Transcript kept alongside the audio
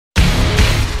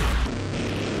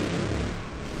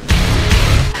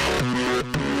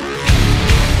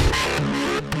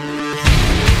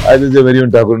मेरी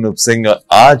ठाकुर अनूप सिंह।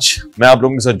 आज मैं आप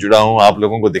लोगों के साथ जुड़ा हूं आप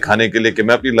लोगों को दिखाने के लिए कि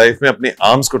मैं अपनी लाइफ में अपने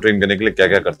आर्म्स को ट्रेन करने के लिए क्या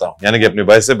क्या करता हूं, यानी कि अपने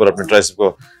बाइसेप और अपने ट्राइसेप को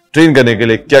ट्रेन करने के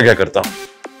लिए क्या क्या करता हूं।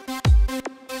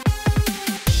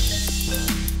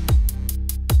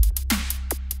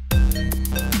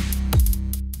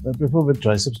 I prefer with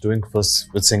triceps doing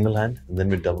first with single hand and then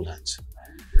with double hands.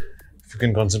 If you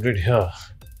can concentrate here,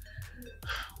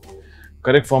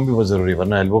 correct form भी बहुत जरूरी है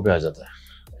वरना elbow पे आ जाता है।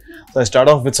 So I start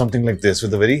off with something like this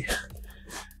with a very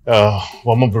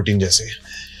warm up routine जैसे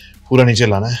पूरा नीचे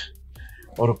लाना है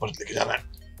और ऊपर लेके जाना है,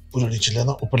 पूरा नीचे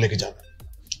लाना ऊपर लेके जाना है।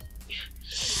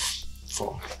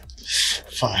 4,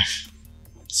 5,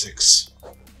 6,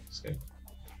 7,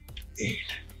 8,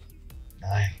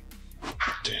 9,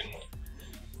 10,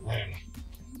 11,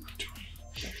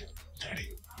 12, 13,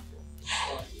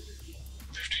 15,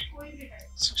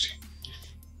 16,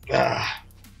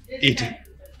 18,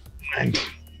 19।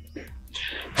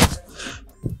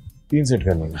 3 सेट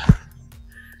करने में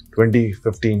 20,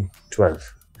 15, 12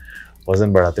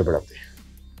 वजन बढ़ाते बढ़ाते,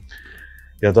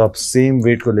 या तो आप सेम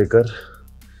वेट को लेकर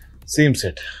सेम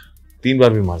सेट 3 बार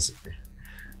भी मार सकते हैं,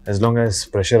 एज लॉन्ग एज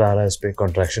प्रेशर आ रहा है, इस पर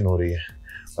कॉन्ट्रैक्शन हो रही है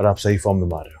और आप सही फॉर्म में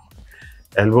मार रहे हो।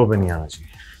 एल्बो पे नहीं आना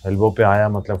चाहिए, एल्बो पे आया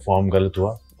मतलब फॉर्म गलत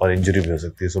हुआ और इंजरी भी हो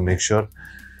सकती है। So make sure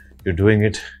you doing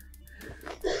it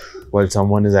while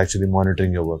someone is actually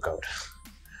monitoring your workout.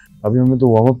 अभी हमने तो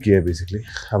वार्म अप किया है बेसिकली,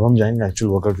 अब हम जाएंगे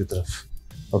एक्चुअल वर्कआउट की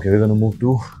तरफ। Okay, we gonna move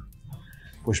to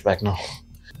push back now.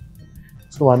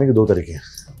 इसको मारने के 2 तरीके हैं।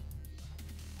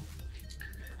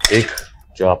 एक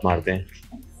जो आप मारते हैं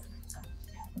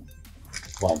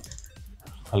 1,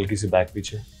 हल्की सी बैक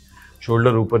पीछे,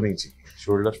 शोल्डर ऊपर नहीं चाहिए,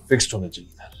 शोल्डर फिक्स्ड होने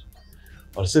चाहिए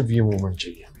इधर और सिर्फ ये मूवमेंट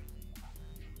चाहिए।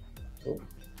 तो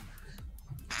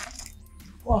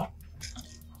 1,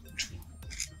 2,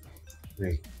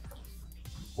 3,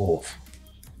 4,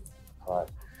 5,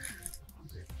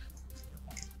 6,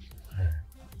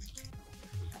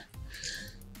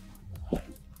 7,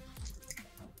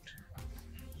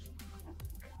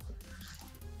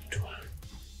 12,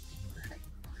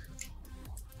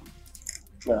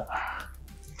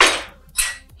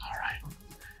 13।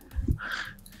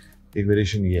 एक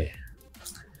वेरिएशन ये है,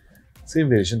 सेम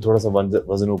वेरिएशन थोड़ा सा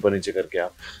वजन ऊपर नीचे करके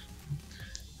आप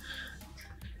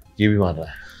ये भी मार रहा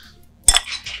है।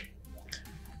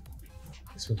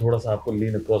 इसमें थोड़ा सा आपको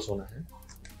लीन अक्रॉस होना है,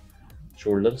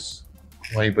 शोल्डर्स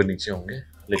वहीं पर नीचे होंगे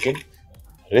लेकिन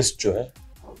रिस्ट जो है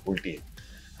उल्टी है।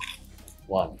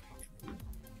 1,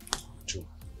 2,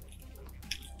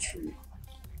 3,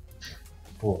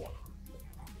 4,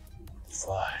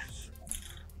 5,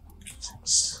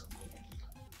 6।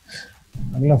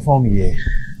 अगला फॉर्म ये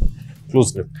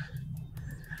close grip.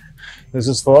 This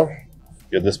is for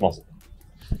this muscle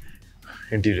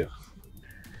interior.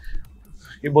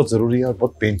 ये बहुत ज़रूरी है और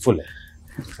बहुत पेनफुल है,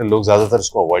 फिर लोग ज़्यादातर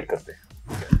इसको अवॉइड करते हैं।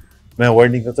 मैं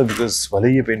अवॉइड नहीं करता बिकॉज भले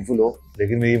ही ये पेनफुल हो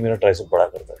लेकिन ये मेरा ट्राइसेप बड़ा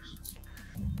करता है।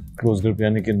 क्लोज ग्रिप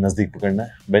यानी कि नज़दीक पकड़ना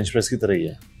है, बेंच प्रेस की तरह ही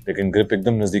है लेकिन ग्रिप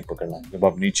एकदम नज़दीक पकड़ना है। जब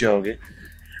आप नीचे आओगे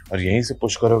और यहीं से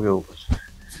पुश करोगे ऊपर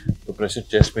तो प्रेशर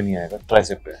चेस्ट पे नहीं आएगा,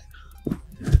 ट्राइसेप पे आएगा।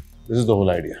 This is the whole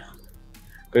idea.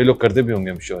 कई लोग करते भी होंगे,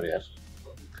 आई एम श्योर यार,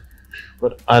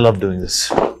 but I love doing this.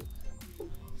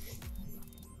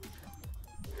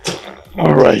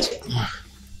 All right.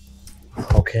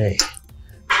 Okay.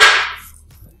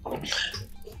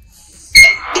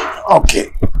 Okay.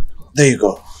 There you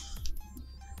go.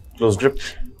 Close grip.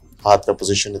 हाथ का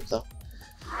पोजीशन इतना।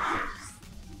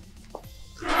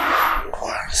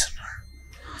 1,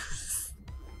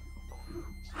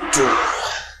 2,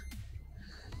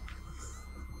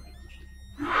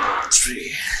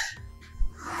 3,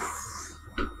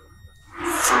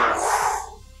 4,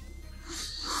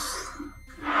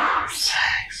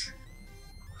 6,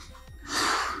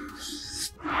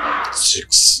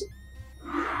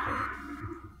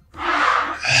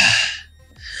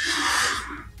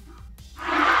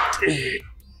 8,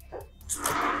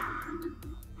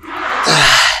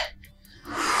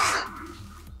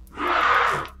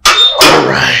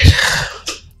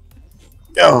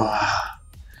 9।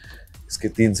 इसके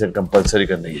 3 सेट कंपल्सरी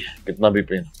करनी है, कितना भी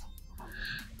पेन।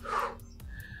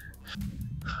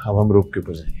 अब हम रोप के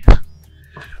ऊपर जाएंगे।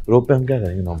 रोप पे हम क्या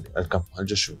करेंगे नॉर्मली,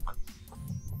 जस्ट शो।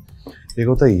 एक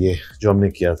होता है ये जो हमने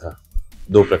किया था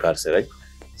 2 प्रकार से, राइट,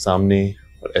 सामने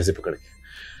और ऐसे पकड़ के।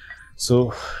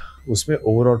 सो उसमें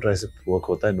ओवरऑल ट्राइसेप वर्क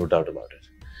होता है, नो डाउट अबाउट इट।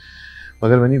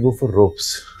 मगर when you go for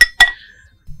ropes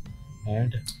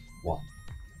and 1,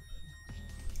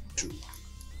 2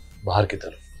 बाहर की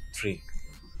तरफ, 3,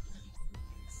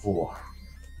 4,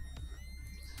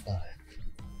 5,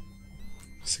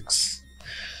 6, 7,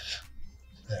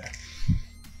 8,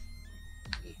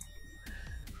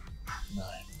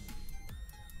 9,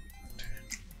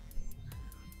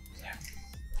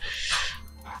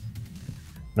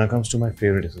 Now comes to my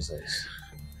favorite exercise.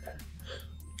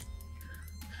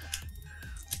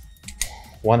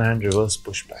 One hand reverse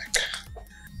push back.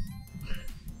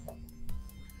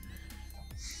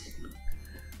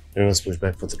 Reverse push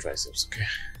back for the triceps, okay?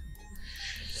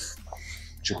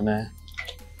 Chukna hai.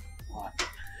 1,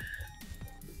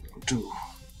 2,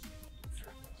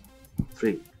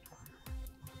 3,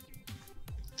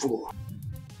 4,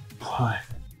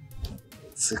 5,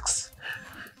 6,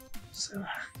 7,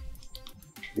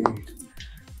 8,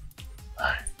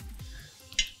 9.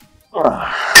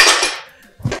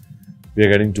 We are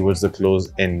getting towards the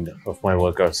close end of my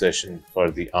workout session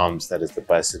for the arms, that is the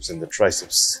biceps and the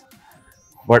triceps.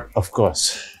 But of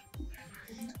course,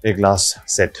 एक last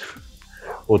set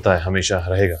होता है, हमेशा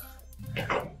रहेगा.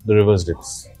 The reverse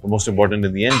dips. The most important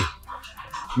in the end.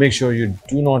 Make sure you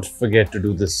do not forget to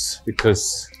do this,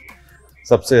 because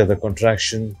सबसे ज़्यादा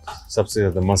contraction, सबसे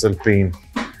ज़्यादा muscle pain,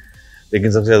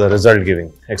 लेकिन सबसे ज़्यादा result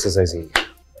giving exercise he.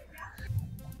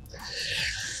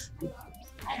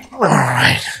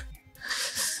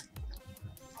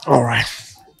 All right.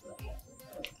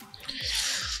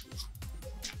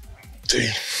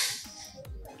 3.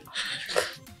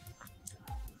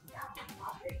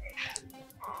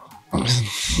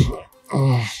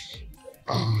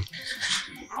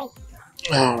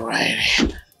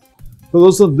 Alrighty. So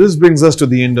also, this brings us to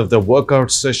the end of the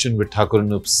workout session with Thakur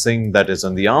Anoop Singh, that is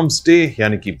on the arms day,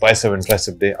 यानी कि bicep and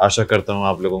tricep day. आशा करता हूँ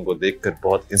आप लोगों को देखकर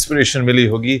बहुत inspiration मिली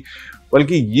होगी.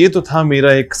 बल्कि ये तो था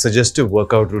मेरा एक सजेस्टिव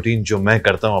वर्कआउट रूटीन जो मैं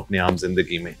करता हूँ अपनी आम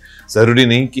जिंदगी में. जरूरी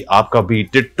नहीं कि आपका भी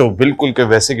डिट्टो बिल्कुल के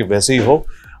वैसे ही हो.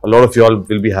 A lot of y'all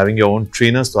will be having your own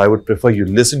trainers, so I would prefer you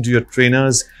listen to your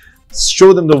trainers,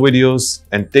 show them the videos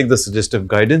and take the suggestive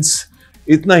guidance.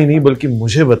 इतना ही नहीं बल्कि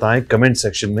मुझे बताएं कमेंट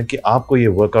सेक्शन में कि आपको ये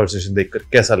वर्कआउट सेशन देखकर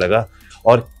कैसा लगा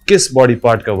और किस बॉडी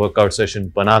पार्ट का वर्कआउट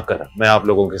सेशन बनाकर मैं आप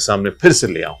लोगों के सामने फिर से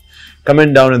ले आऊं.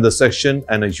 Comment down in the section,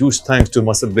 and a huge thanks to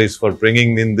MuscleBlaze for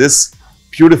bringing in this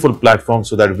beautiful platform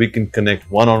so that we can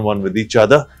connect one-on-one with each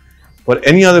other. For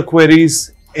any other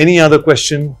queries, any other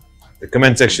question, the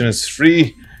comment section is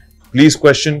free. Please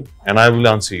question and I will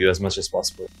answer you as much as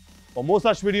possible. For more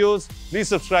such videos, please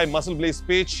subscribe MuscleBlaze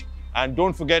page and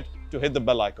don't forget to hit the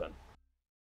bell icon.